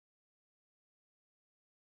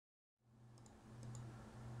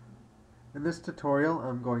In this tutorial,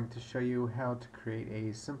 I'm going to show you how to create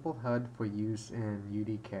a simple HUD for use in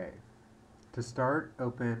UDK. To start,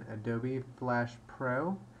 open Adobe Flash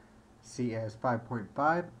Pro CS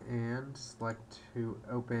 5.5 and select to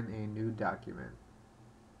open a new document.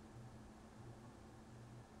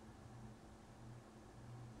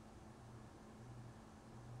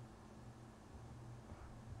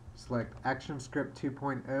 Select ActionScript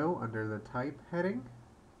 2.0 under the Type heading,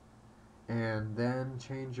 and then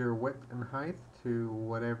change your width and height to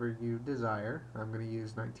whatever you desire. I'm going to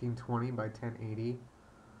use 1920 by 1080.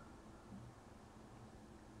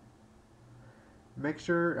 Make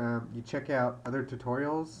sure you check out other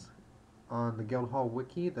tutorials on the Guildhall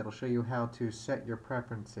wiki that'll show you how to set your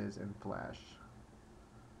preferences in Flash.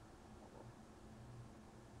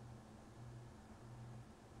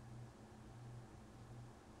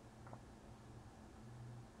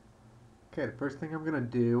 Okay, the first thing I'm going to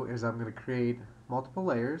do is I'm going to create multiple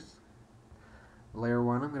layers. Layer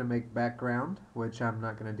 1 I'm going to make background, which I'm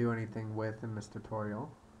not going to do anything with in this tutorial.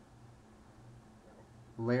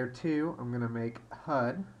 Layer 2 I'm going to make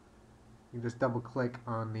HUD. You just double click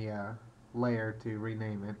on the layer to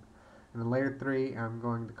rename it. And then layer 3 I'm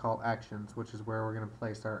going to call Actions, which is where we're going to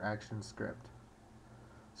place our action script.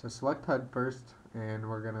 So select HUD first, and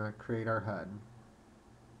we're going to create our HUD.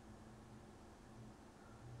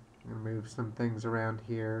 I'm going to move some things around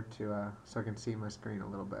here to so I can see my screen a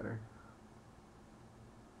little better.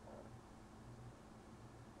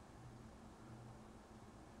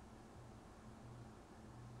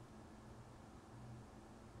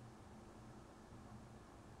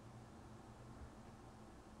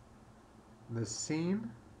 The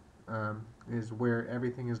scene is where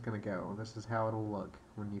everything is going to go. This is how it'll look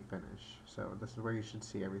when you finish. So this is where you should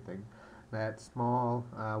see everything. That small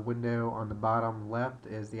window on the bottom left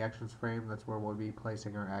is the actions frame. That's where we'll be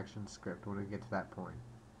placing our action script when we get to that point.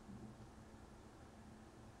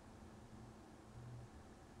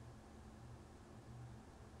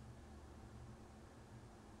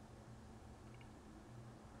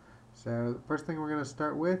 So the first thing we're going to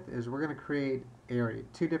start with is we're going to create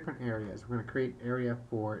two different areas. We're going to create area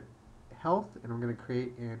for health, and we're going to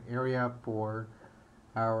create an area for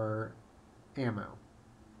our ammo.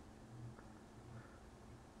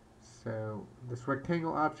 So this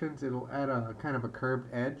rectangle options, it'll add a kind of a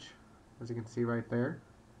curved edge, as you can see right there.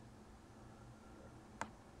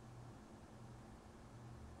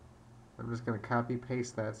 I'm just going to copy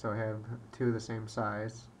paste that so I have two of the same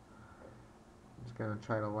size. I'm just going to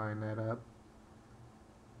try to line that up.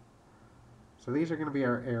 So these are going to be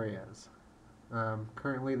our areas.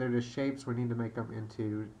 Currently they're just shapes. We need to make them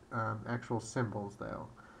into actual symbols though.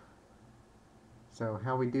 So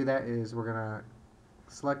how we do that is we're going to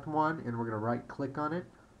select one and we're going to right click on it,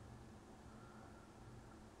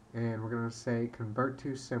 and we're going to say convert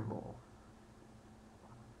to symbol.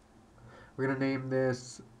 We're going to name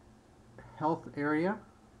this health area,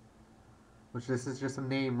 which this is just a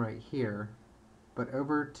name right here, but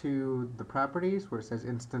over to the properties where it says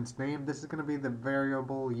instance name, this is going to be the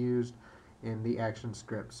variable used in the action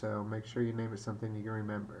script, so make sure you name it something you can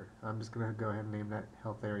remember. I'm just going to go ahead and name that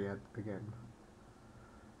health area again.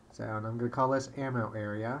 So, and I'm going to call this ammo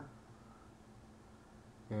area,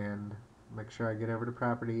 and make sure I get over to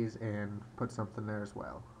properties and put something there as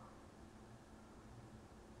well.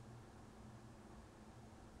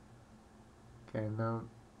 Okay, now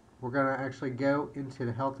we're going to actually go into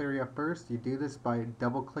the health area first. You do this by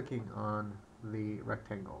double clicking on the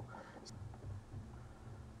rectangle.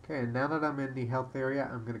 Okay, and now that I'm in the health area,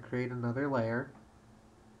 I'm going to create another layer.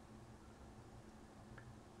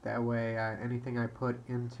 That way, anything I put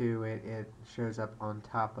into it, it shows up on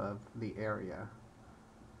top of the area.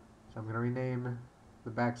 So I'm going to rename the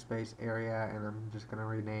backspace area, and I'm just going to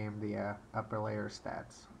rename the upper layer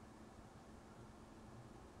stats.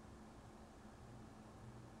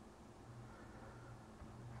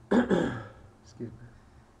 Excuse me.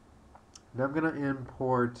 Now I'm going to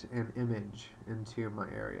import an image into my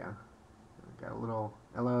area. I've got a little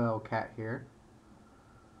LOL cat here.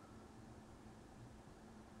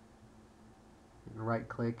 You can right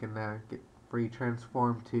click and get free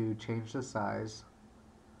transform to change the size.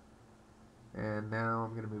 And now I'm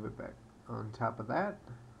going to move it back on top of that.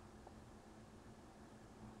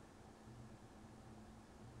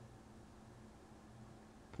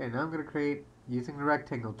 Okay, now I'm going to create, using the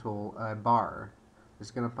rectangle tool, a bar.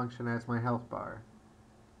 It's going to function as my health bar.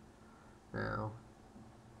 Now,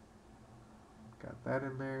 got that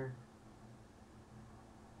in there.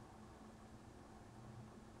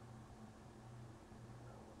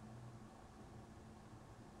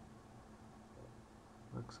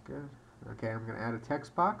 Looks good. Okay, I'm going to add a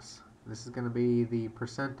text box. This is going to be the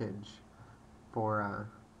percentage for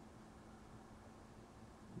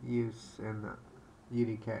use in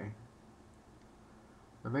UDK.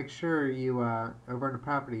 Now make sure you, over in the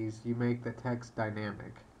properties, you make the text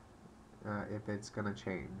dynamic if it's going to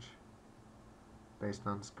change based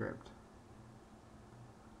on script.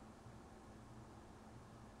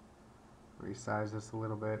 Resize this a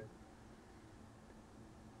little bit.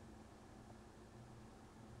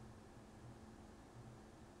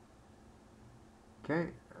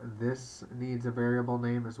 Okay, this needs a variable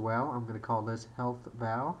name as well. I'm going to call this health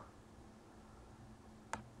val.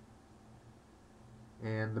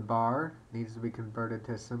 And the bar needs to be converted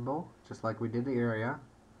to a symbol, just like we did the area.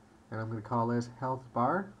 And I'm going to call this health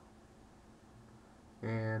bar.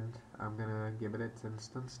 And I'm going to give it its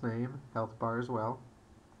instance name, health bar as well.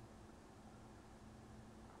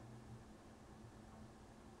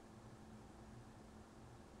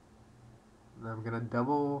 And I'm going to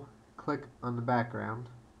double click on the background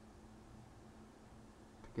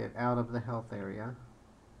to get out of the health area.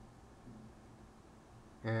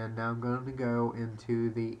 And now I'm going to go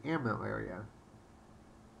into the ammo area.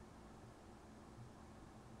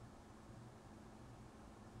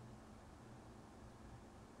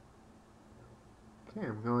 Okay,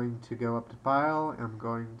 I'm going to go up to File. I'm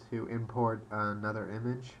going to import another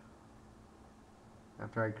image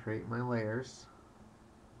after I create my layers.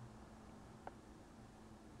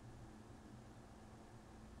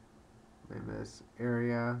 Name this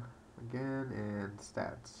area again and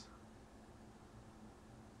stats.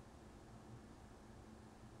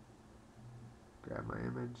 Grab my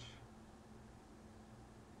image.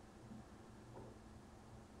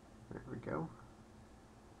 There we go.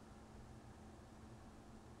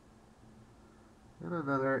 And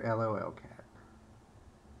another LOL cat.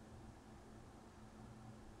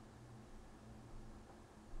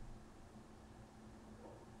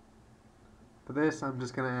 For this, I'm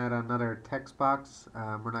just going to add another text box.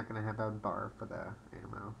 We're not going to have a bar for the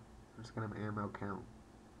ammo. We're just going to have ammo count.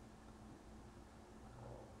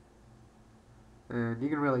 And you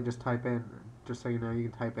can really just type in, just so you know, you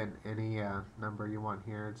can type in any number you want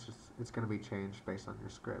here. It's going to be changed based on your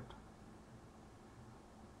script.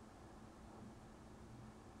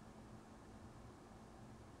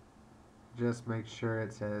 Just make sure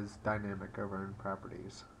it says dynamic over in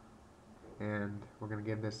properties. And we're going to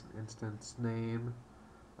give this an instance name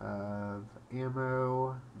of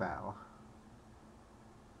ammo val.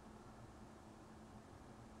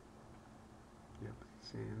 Yep.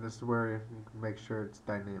 See, this is where you can make sure it's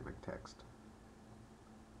dynamic text.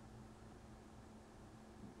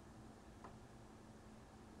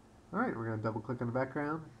 Alright, we're going to double click on the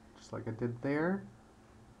background, just like I did there.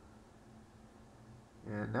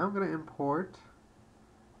 And now I'm going to import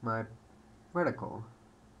my reticle.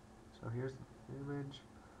 So here's the image.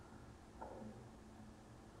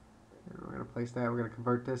 And we're going to place that. We're going to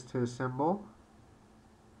convert this to a symbol.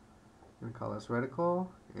 I'm going to call this reticle.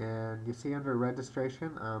 And you see under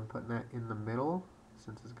registration, I'm putting that in the middle,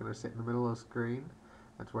 since it's going to sit in the middle of the screen.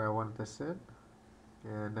 That's where I want it to sit.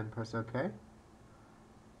 And then press OK.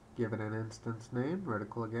 Give it an instance name,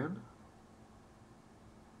 reticle again.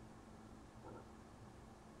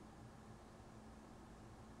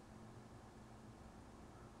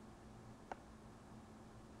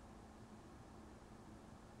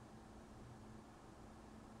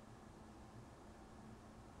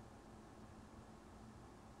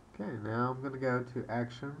 Okay, now I'm going to go to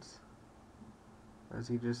Actions.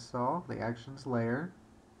 As you just saw, the Actions layer.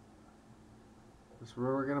 This is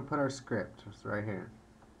where we're going to put our script. It's right here.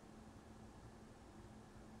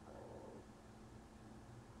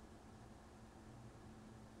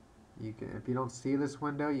 You can, if you don't see this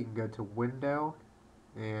window, you can go to Window,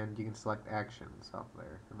 and you can select Actions off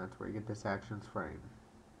there, and that's where you get this Actions frame.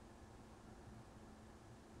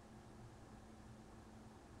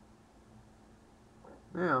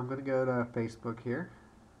 Now I'm going to go to Facebook here.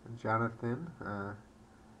 Jonathan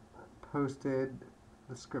posted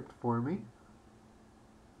the script for me.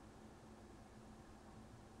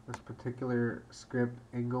 This particular script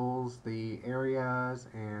angles the areas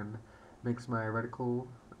and makes my reticle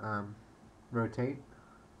rotate.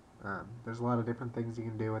 There's a lot of different things you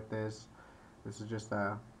can do with this. This is just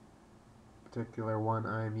a particular one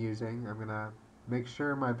I'm using. I'm going to make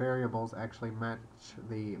sure my variables actually match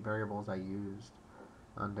the variables I used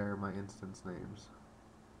under my instance names.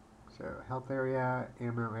 So health area,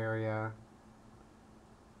 ammo area.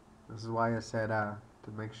 This is why I said to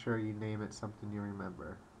make sure you name it something you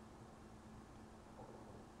remember.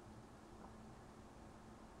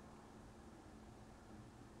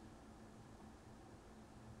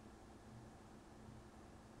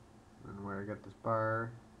 And where I got this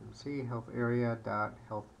bar, you can see health area dot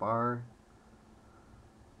health bar.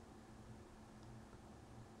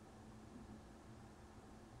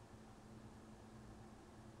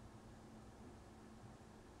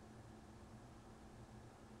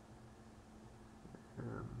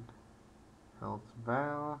 health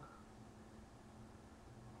val,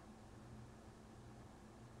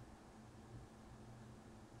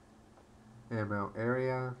 ammo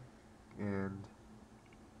area, and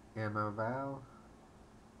ammo val.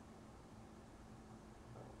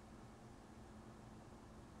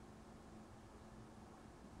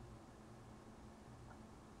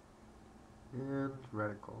 And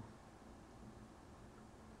reticle.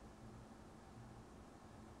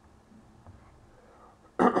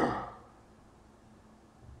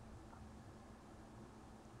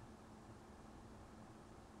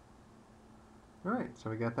 Alright, so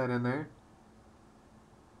we got that in there.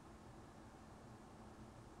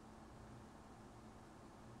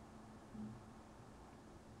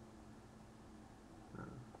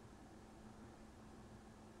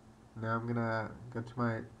 Now I'm gonna go to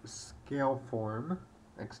my Scaleform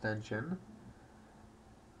extension.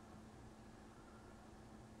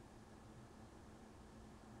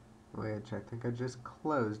 Which I think I just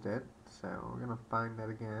closed it, so we're gonna find that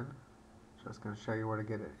again. Just gonna show you where to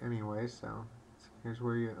get it anyway, so here's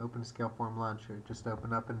where you open Scaleform Launcher. Just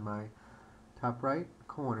open up in my top right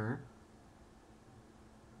corner.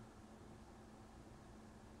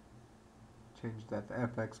 Change that to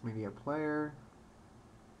FX Media Player.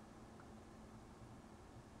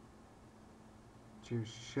 You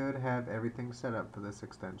should have everything set up for this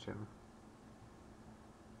extension.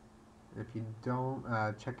 If you don't,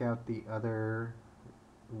 check out the other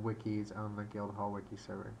wikis on the Guildhall wiki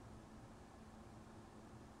server.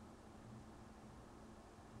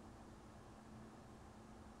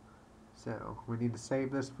 So we need to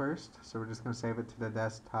save this first, so we're just going to save it to the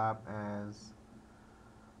desktop as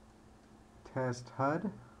test HUD.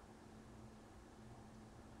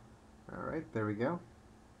 Alright, there we go.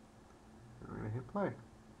 We're going to hit play.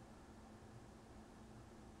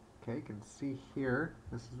 Okay, you can see here,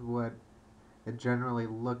 this is what it generally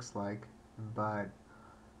looks like, but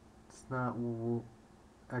it's not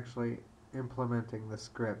actually implementing the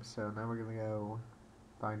script, so now we're going to go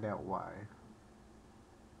find out why.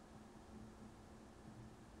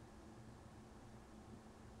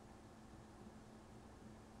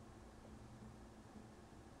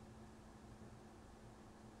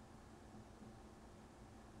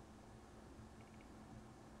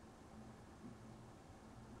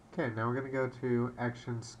 Okay, now we're going to go to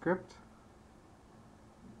Action Script.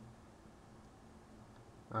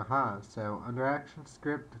 So under Action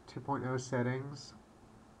Script 2.0 settings,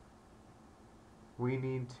 we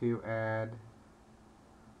need to add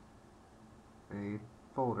a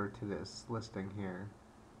folder to this listing here.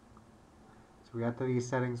 So we got to these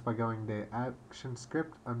settings by going to Action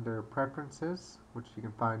Script under Preferences, which you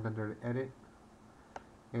can find under Edit,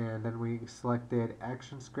 and then we selected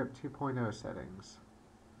Action Script 2.0 settings.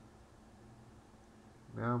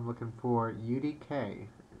 Now I'm looking for UDK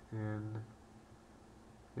in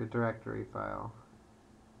your directory file.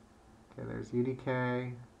 Okay, there's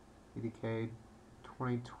UDK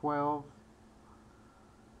 2012,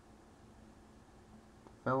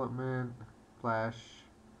 development, flash,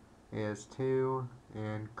 AS2,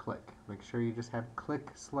 and click. Make sure you just have click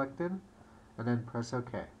selected, and then press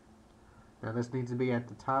OK. Now this needs to be at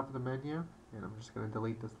the top of the menu, and I'm just going to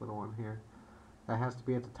delete this little one here. That has to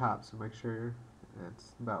be at the top, so make sure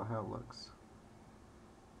it's about how it looks.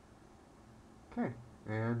 Okay,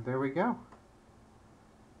 and there we go.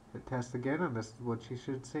 Hit test again, and this is what you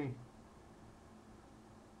should see.